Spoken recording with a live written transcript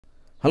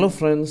Hello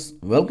friends,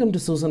 welcome to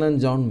Susan and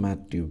John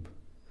MathTube.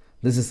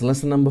 This is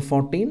lesson number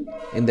 14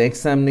 in the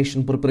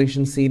examination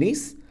preparation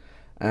series,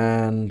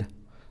 and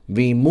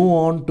we move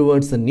on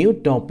towards a new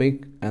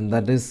topic, and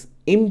that is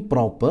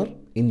improper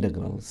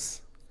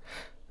integrals.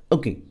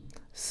 Okay,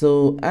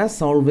 so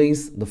as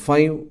always, the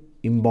 5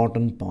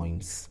 important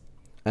points,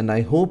 and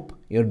I hope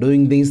you're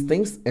doing these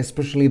things,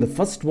 especially the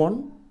first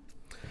one.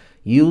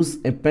 Use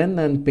a pen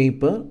and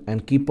paper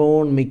and keep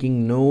on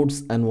making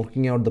notes and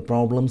working out the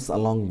problems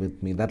along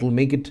with me. That will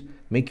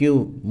make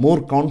you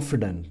more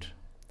confident.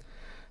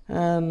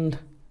 And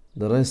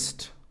the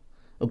rest.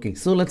 Okay,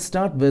 so let's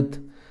start with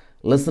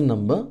lesson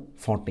number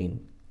 14,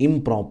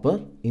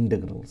 improper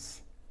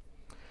integrals.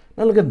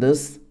 Now look at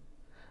this.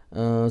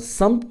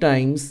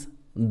 Sometimes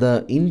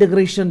the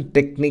integration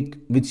technique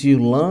which you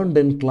learned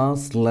in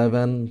class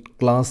 11,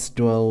 class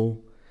 12,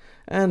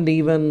 and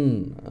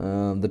even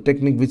the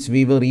technique which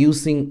we were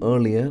using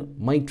earlier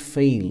might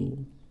fail.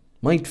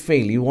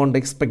 You won't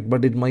expect,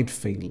 but it might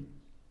fail.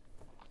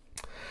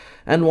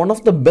 And one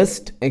of the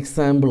best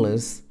example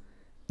is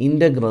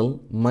integral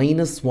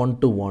minus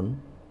 1 to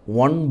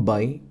 1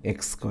 by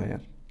x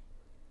square.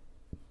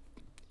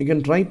 You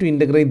can try to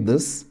integrate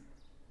this.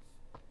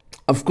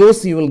 Of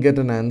course you will get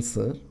an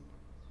answer.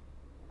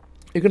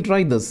 You can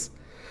try this.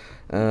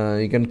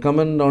 You can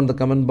comment on the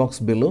comment box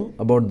below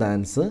about the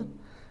answer.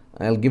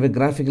 I'll give a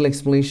graphical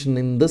explanation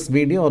in this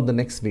video or the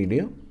next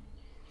video.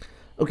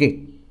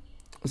 Okay,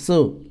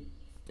 so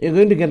you're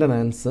going to get an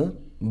answer,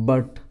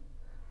 but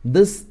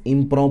this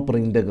improper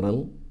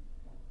integral,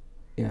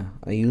 yeah,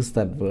 I use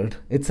that word,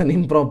 it's an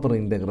improper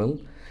integral,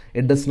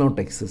 it does not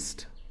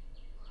exist.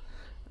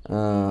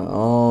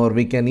 Or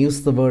we can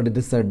use the word, it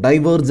is a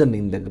divergent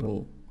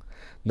integral.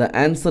 The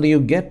answer you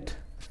get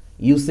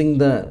using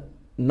the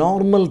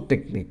normal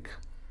technique.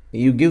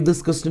 You give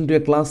this question to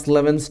a class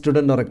 11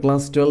 student or a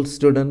class 12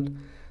 student,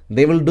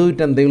 they will do it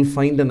and they will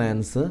find an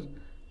answer,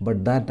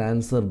 but that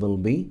answer will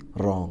be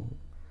wrong.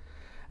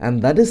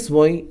 And that is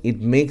why it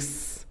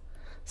makes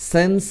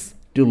sense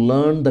to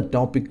learn the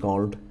topic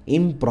called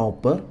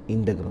improper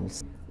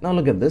integrals. Now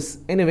look at this.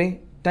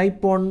 Anyway,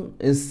 type 1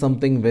 is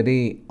something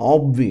very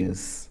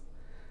obvious.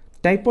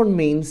 Type 1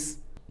 means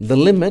the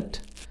limit,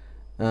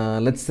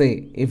 let's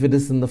say if it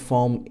is in the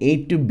form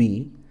a to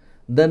b,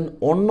 then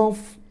one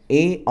of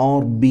a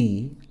or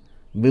b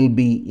will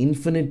be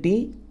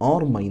infinity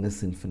or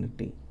minus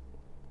infinity,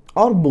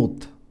 or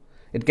both.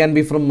 It can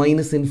be from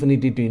minus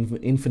infinity to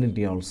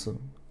infinity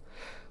also.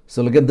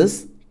 So look at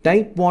this.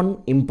 Type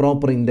 1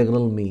 improper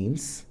integral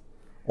means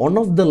one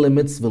of the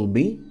limits will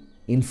be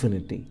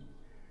infinity,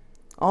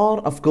 or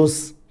of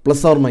course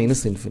plus or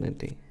minus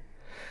infinity.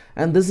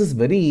 And this is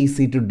very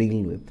easy to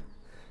deal with.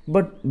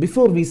 But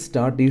before we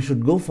start, you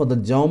should go for the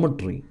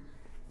geometry.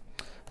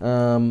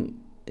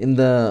 In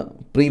the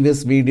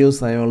previous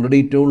videos, I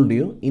already told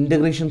you,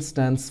 integration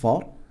stands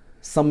for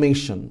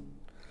summation.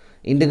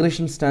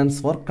 Integration stands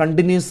for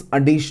continuous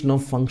addition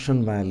of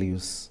function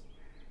values.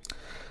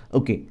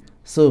 Okay,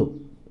 so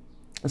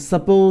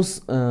suppose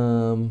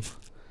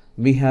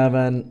we have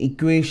an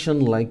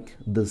equation like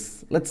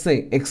this. Let's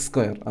say x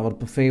square, our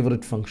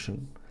favorite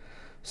function.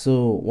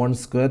 So 1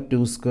 square,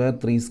 2 square,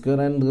 3 square,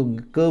 and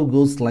the curve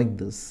goes like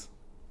this.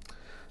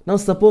 Now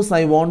suppose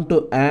I want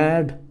to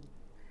add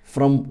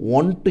from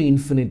 1 to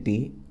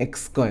infinity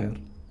x square.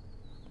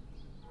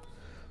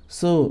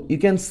 So you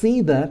can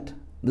see that,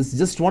 this is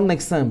just one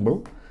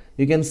example,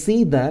 you can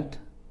see that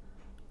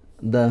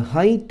the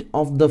height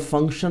of the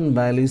function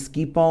values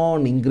keep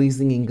on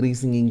increasing,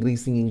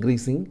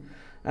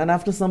 and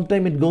after some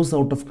time it goes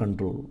out of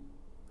control.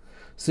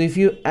 So if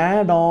you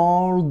add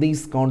all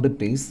these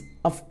quantities,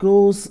 of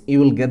course you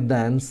will get the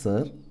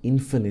answer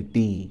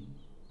infinity.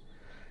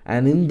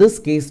 And in this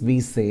case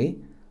we say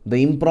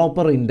the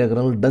improper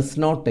integral does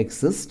not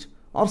exist,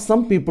 or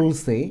some people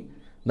say,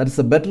 that is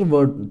a better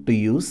word to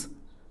use,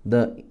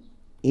 the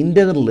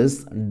integral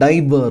is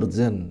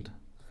divergent.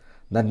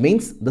 That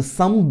means the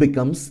sum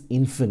becomes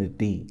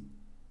infinity.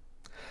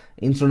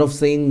 Instead of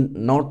saying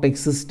not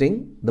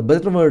existing, the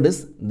better word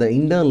is the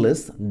integral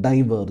is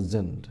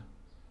divergent.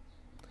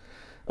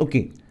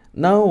 Okay,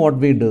 now what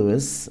we do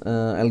is,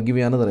 I'll give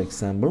you another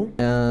example.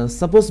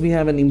 Suppose we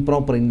have an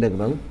improper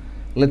integral,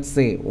 let's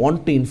say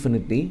 1 to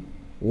infinity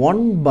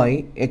 1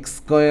 by x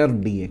square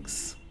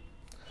dx.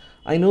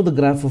 I know the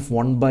graph of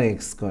 1 by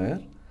x square.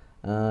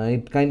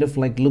 It kind of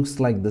like looks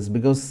like this,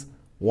 because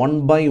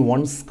 1 by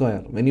 1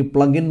 square, when you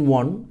plug in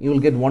 1, you will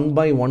get 1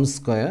 by 1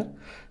 square,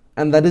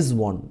 and that is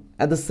 1.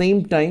 At the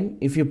same time,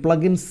 if you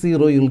plug in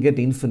 0, you will get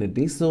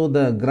infinity. So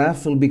the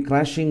graph will be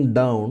crashing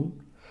down,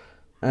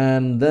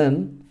 and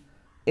then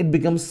it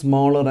becomes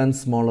smaller and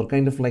smaller,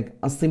 kind of like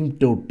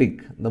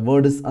asymptotic. The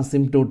word is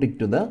asymptotic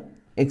to the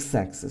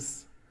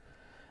x-axis.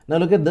 Now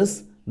look at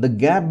this. The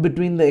gap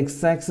between the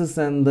x-axis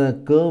and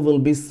the curve will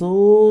be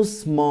so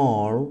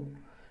small,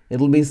 it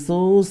will be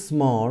so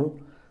small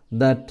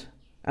that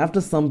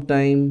after some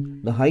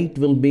time the height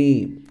will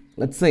be,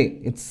 let's say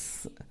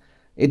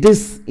it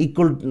is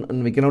equal to,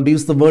 and we cannot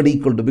use the word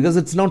equal to because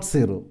it's not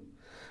 0,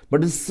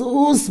 but it's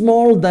so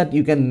small that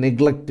you can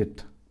neglect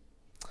it.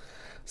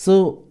 So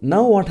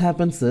now what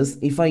happens is,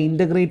 if I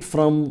integrate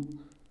from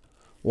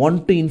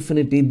 1 to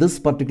infinity this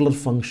particular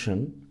function,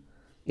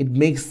 it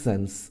makes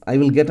sense. I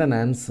will get an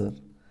answer.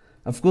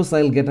 Of course,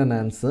 I will get an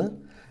answer.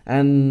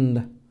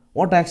 And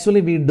what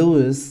actually we do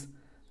is,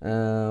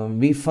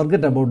 we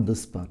forget about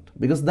this part,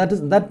 because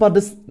that part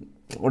is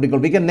what you call,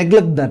 we can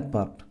neglect that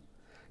part.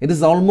 It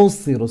is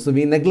almost 0. So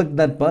we neglect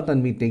that part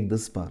and we take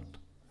this part.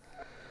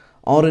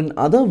 Or in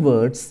other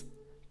words,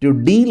 to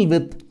deal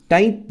with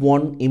type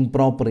 1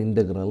 improper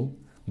integral,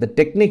 the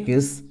technique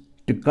is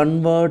to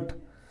convert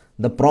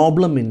the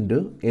problem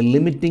into a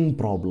limiting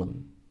problem.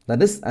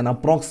 That is an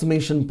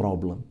approximation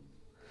problem.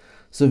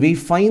 So we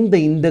find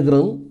the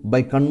integral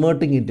by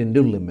converting it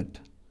into limit.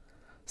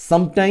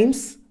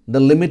 Sometimes the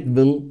limit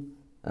will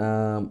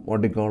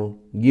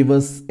give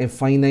us a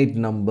finite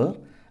number,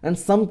 and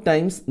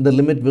sometimes the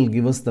limit will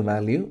give us the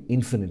value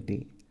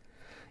infinity.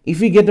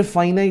 If we get a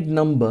finite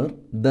number,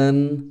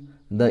 then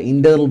the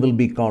integral will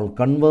be called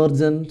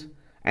convergent,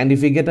 and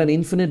if we get an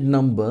infinite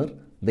number,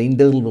 the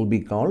integral will be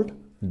called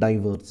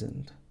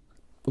divergent.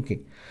 Okay,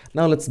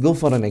 now let's go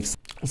for an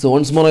example. So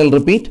once more I'll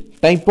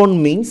repeat, type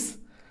 1 means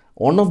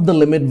one of the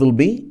limit will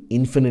be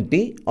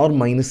infinity or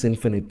minus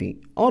infinity,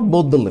 or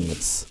both the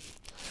limits.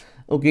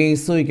 Okay,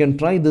 so you can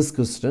try this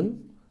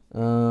question.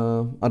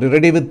 Are you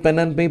ready with pen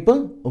and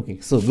paper?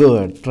 Okay, so go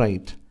ahead, try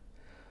it.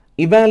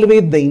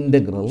 Evaluate the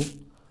integral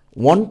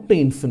 1 to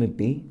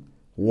infinity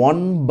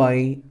 1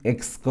 by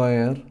x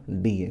square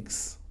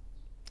dx.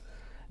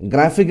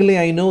 Graphically,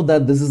 I know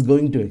that this is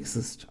going to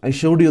exist. I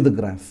showed you the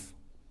graph.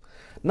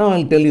 Now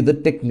I'll tell you the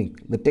technique.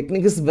 The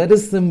technique is very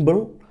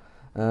simple,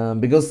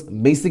 because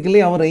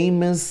basically our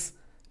aim is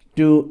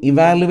to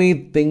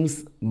evaluate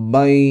things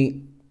by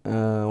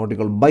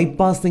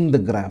bypassing the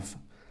graph.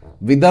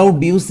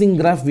 Without using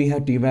graph, we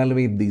have to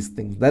evaluate these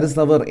things. That is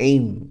our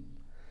aim.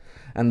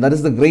 And that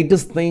is the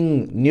greatest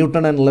thing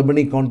Newton and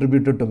Leibniz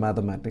contributed to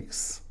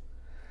mathematics.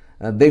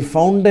 They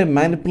found a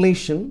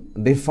manipulation,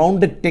 they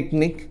found a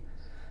technique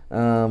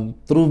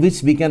through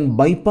which we can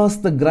bypass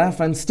the graph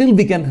and still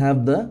we can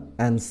have the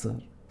answer.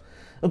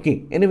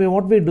 Okay, anyway,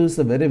 what we do is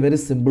a very, very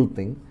simple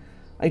thing.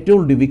 I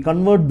told you, we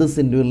convert this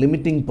into a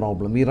limiting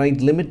problem. We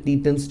write limit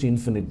t tends to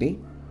infinity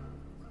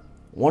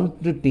 1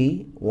 to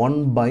t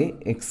 1 by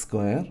x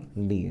square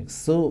dx.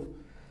 So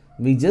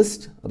we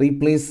just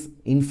replace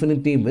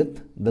infinity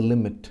with the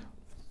limit.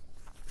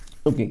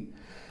 Okay,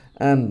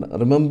 and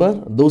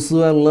remember, those who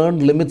have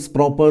learned limits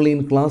properly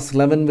in class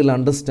 11 will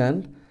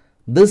understand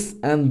this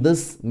and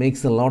this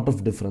makes a lot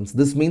of difference.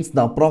 This means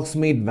the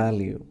approximate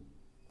value.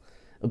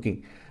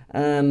 Okay,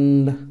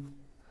 and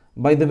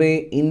by the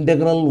way,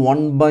 integral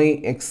 1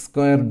 by x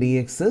square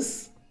dx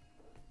is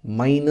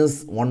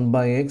minus 1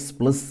 by x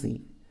plus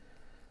c.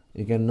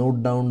 You can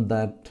note down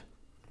that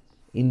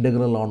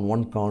integral on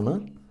one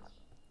corner.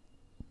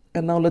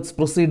 And now let's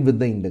proceed with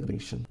the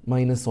integration.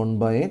 Minus 1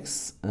 by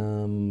x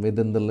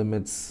within the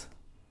limits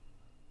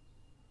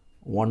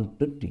 1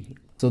 to t.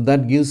 So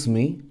that gives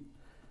me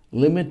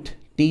limit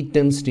t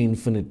tends to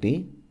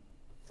infinity.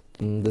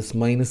 This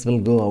minus will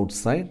go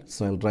outside.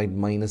 So I'll write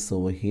minus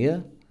over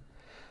here.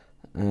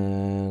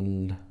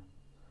 And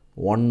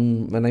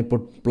 1, when I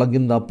plug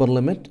in the upper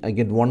limit, I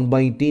get 1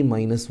 by t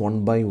minus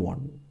 1 by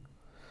 1.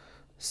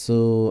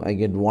 So I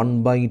get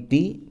 1 by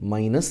t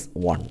minus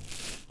 1.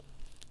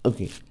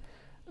 Okay.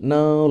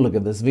 Now look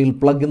at this. We'll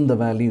plug in the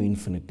value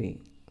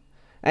infinity.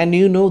 And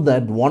you know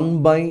that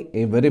 1 by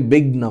a very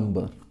big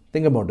number.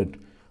 Think about it.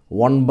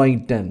 1 by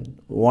 10,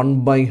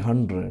 1 by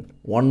 100,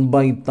 1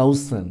 by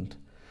 1000,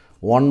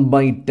 1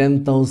 by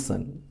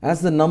 10,000.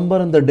 As the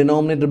number in the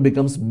denominator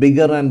becomes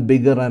bigger and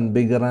bigger and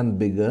bigger and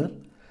bigger,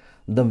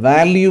 the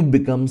value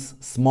becomes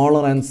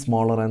smaller and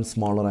smaller and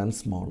smaller and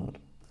smaller.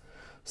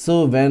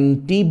 So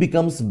when t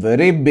becomes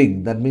very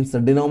big, that means the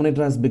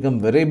denominator has become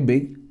very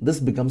big, this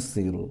becomes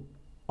 0,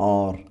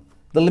 or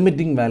the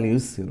limiting value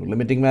is 0.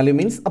 Limiting value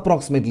means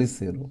approximately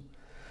 0.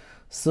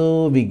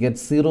 So we get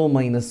 0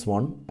 minus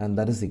 1 and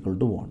that is equal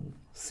to 1.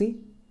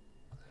 See,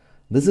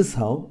 this is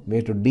how we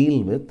have to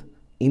deal with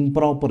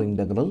improper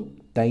integral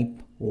type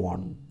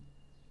 1.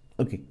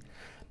 Okay,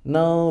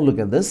 now look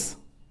at this.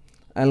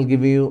 I'll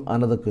give you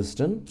another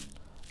question.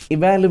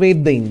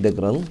 Evaluate the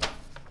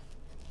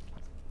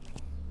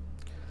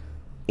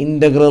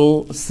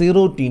integral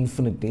 0 to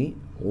infinity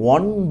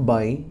 1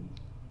 by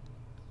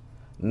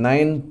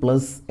 9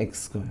 plus x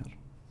square.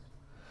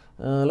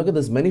 Look at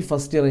this. Many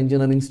first year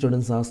engineering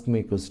students ask me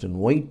a question.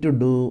 Why to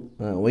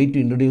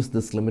introduce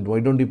this limit?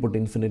 Why don't you put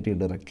infinity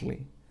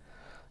directly?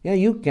 Yeah,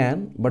 you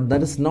can, but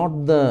that is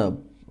not the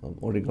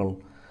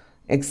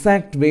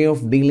exact way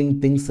of dealing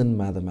things in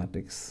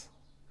mathematics.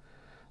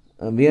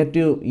 We have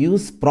to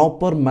use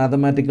proper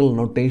mathematical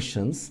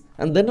notations,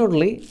 and then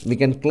only we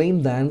can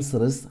claim the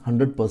answer is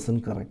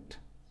 100% correct.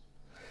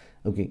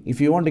 Okay,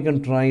 if you want, you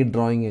can try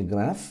drawing a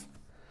graph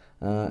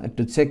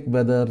to check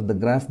whether the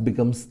graph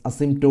becomes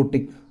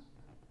asymptotic.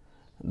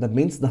 That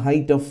means the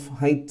height of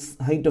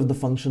the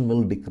function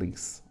will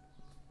decrease,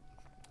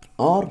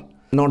 or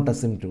not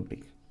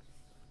asymptotic.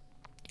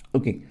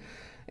 Okay,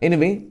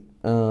 anyway,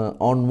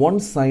 on one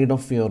side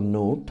of your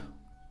note,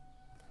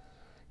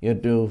 you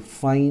have to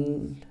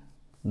find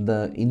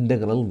the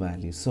integral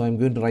value. So I'm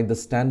going to write the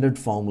standard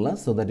formula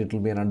so that it will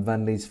be an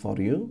advantage for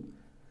you.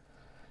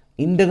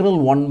 Integral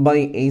 1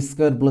 by a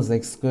square plus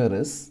x square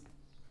is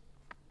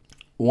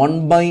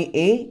 1 by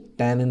a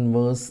tan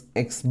inverse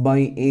x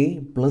by a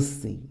plus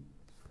c.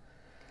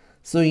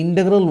 So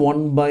integral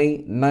 1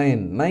 by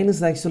 9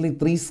 is actually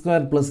 3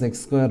 square plus x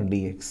square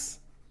dx,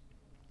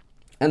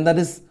 and that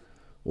is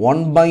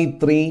 1 by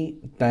 3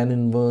 tan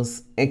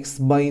inverse x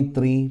by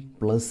 3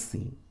 plus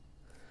c.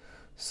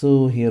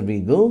 So here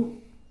we go.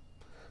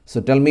 So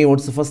tell me,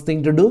 what's the first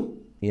thing to do?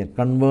 Yeah,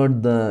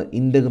 convert the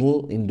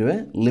integral into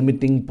a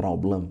limiting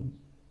problem.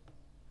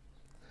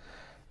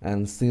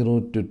 And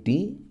 0 to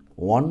t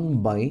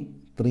 1 by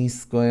 3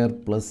 square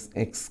plus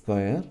x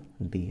square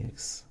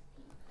dx.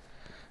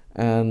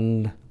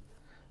 And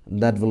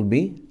that will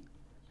be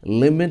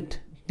limit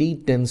t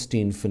tends to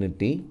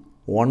infinity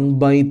 1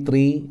 by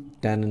 3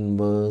 tan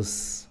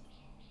inverse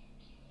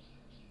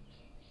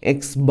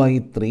x by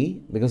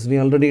 3, because we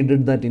already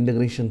did that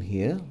integration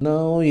here.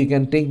 Now you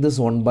can take this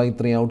 1 by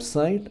 3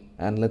 outside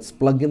and let's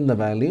plug in the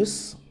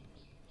values.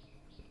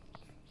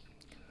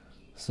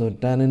 So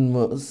tan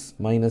inverse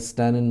minus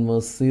tan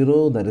inverse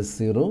 0, that is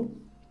 0.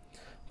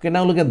 Okay,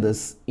 now look at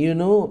this. You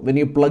know, when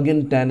you plug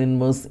in tan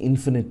inverse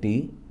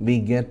infinity, we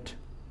get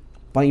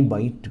pi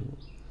by 2.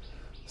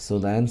 So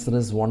the answer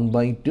is 1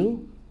 by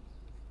 2.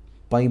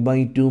 Pi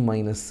by 2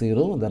 minus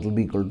 0, that will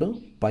be equal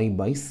to pi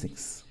by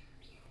 6.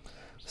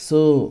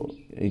 So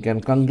you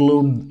can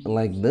conclude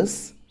like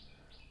this,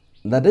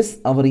 that is,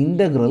 our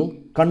integral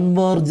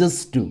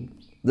converges to,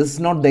 this is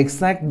not the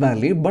exact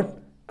value, but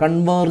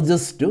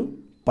converges to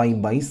pi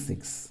by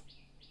 6.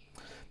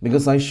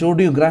 Because I showed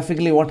you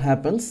graphically what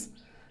happens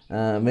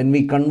when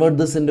we convert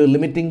this into a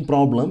limiting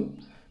problem.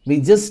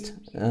 We just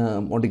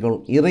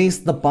erase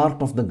the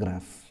part of the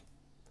graph,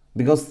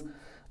 because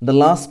the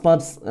last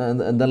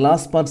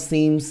part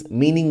seems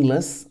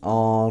meaningless,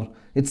 or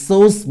it's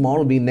so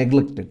small we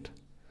neglect it.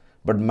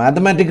 But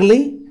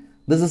mathematically,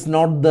 this is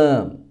not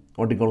the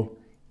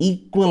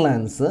equal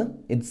answer,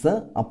 it's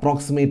the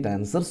approximate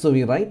answer. So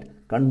we write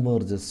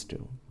converges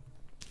to.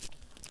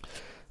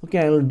 Okay,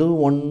 I will do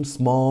one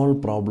small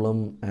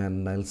problem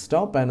and I'll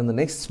stop, and in the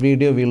next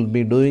video we will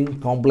be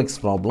doing complex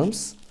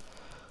problems.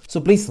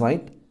 So please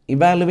write,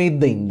 evaluate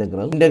the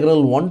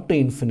integral 1 to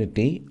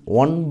infinity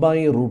 1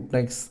 by root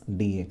x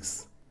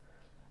dx.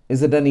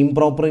 Is it an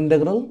improper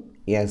integral?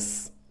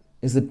 Yes.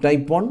 Is it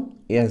type 1?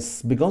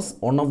 Yes, because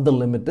one of the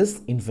limit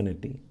is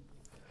infinity.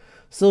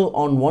 So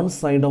on one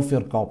side of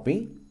your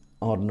copy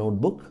or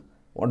notebook,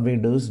 what we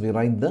do is we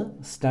write the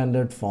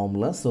standard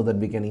formula so that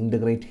we can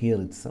integrate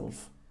here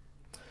itself.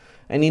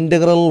 An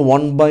integral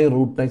 1 by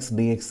root x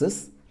dx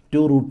is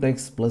 2 root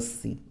x plus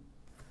c.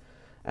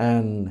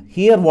 And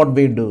here what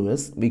we do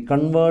is we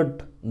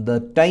convert the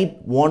type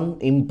 1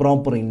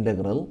 improper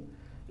integral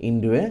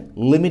into a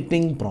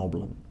limiting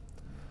problem.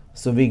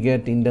 So we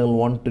get integral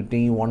 1 to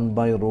t 1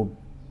 by root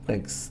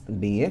x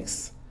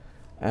dx,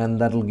 and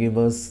that will give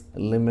us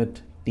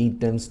limit t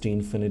tends to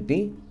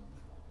infinity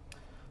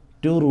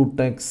 2 root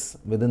x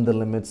within the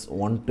limits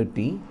 1 to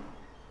t,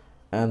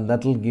 and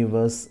that will give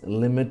us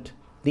limit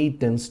t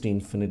tends to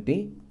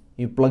infinity.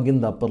 You plug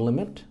in the upper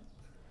limit.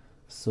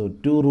 So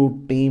 2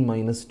 root t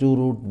minus 2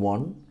 root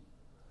 1.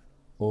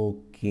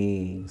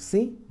 Okay,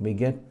 see, we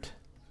get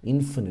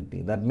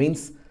infinity. That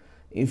means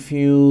if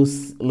you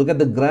look at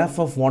the graph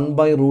of 1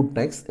 by root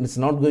x, it's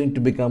not going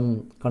to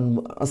become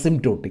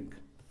asymptotic.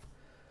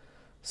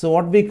 So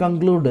what we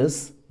conclude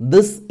is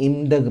this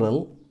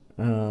integral,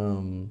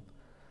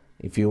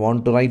 if you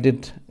want to write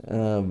it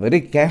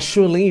very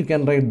casually, you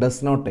can write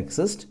does not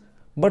exist.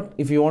 But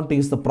if you want to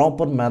use the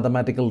proper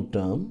mathematical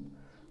term,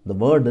 the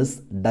word is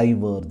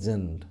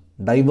divergent.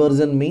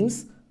 Divergent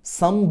means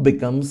sum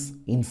becomes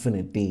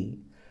infinity.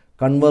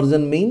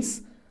 Convergent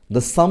means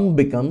the sum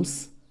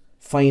becomes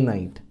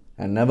finite.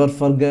 And never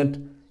forget,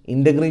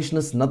 integration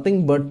is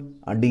nothing but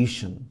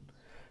addition,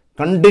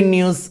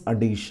 continuous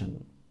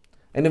addition.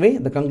 Anyway,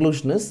 the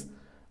conclusion is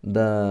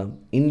the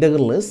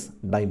integral is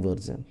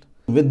divergent.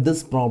 With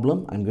this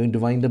problem, I'm going to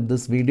wind up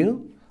this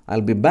video.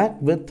 I'll be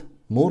back with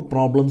more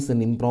problems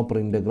in improper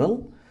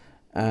integral,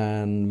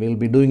 and we'll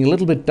be doing a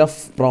little bit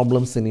tough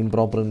problems in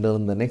improper integral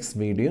in the next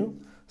video.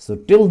 So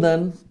till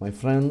then, my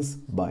friends,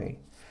 bye.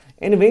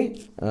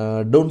 Anyway,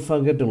 don't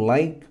forget to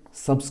like,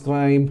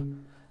 subscribe,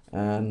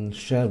 and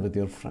share with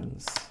your friends.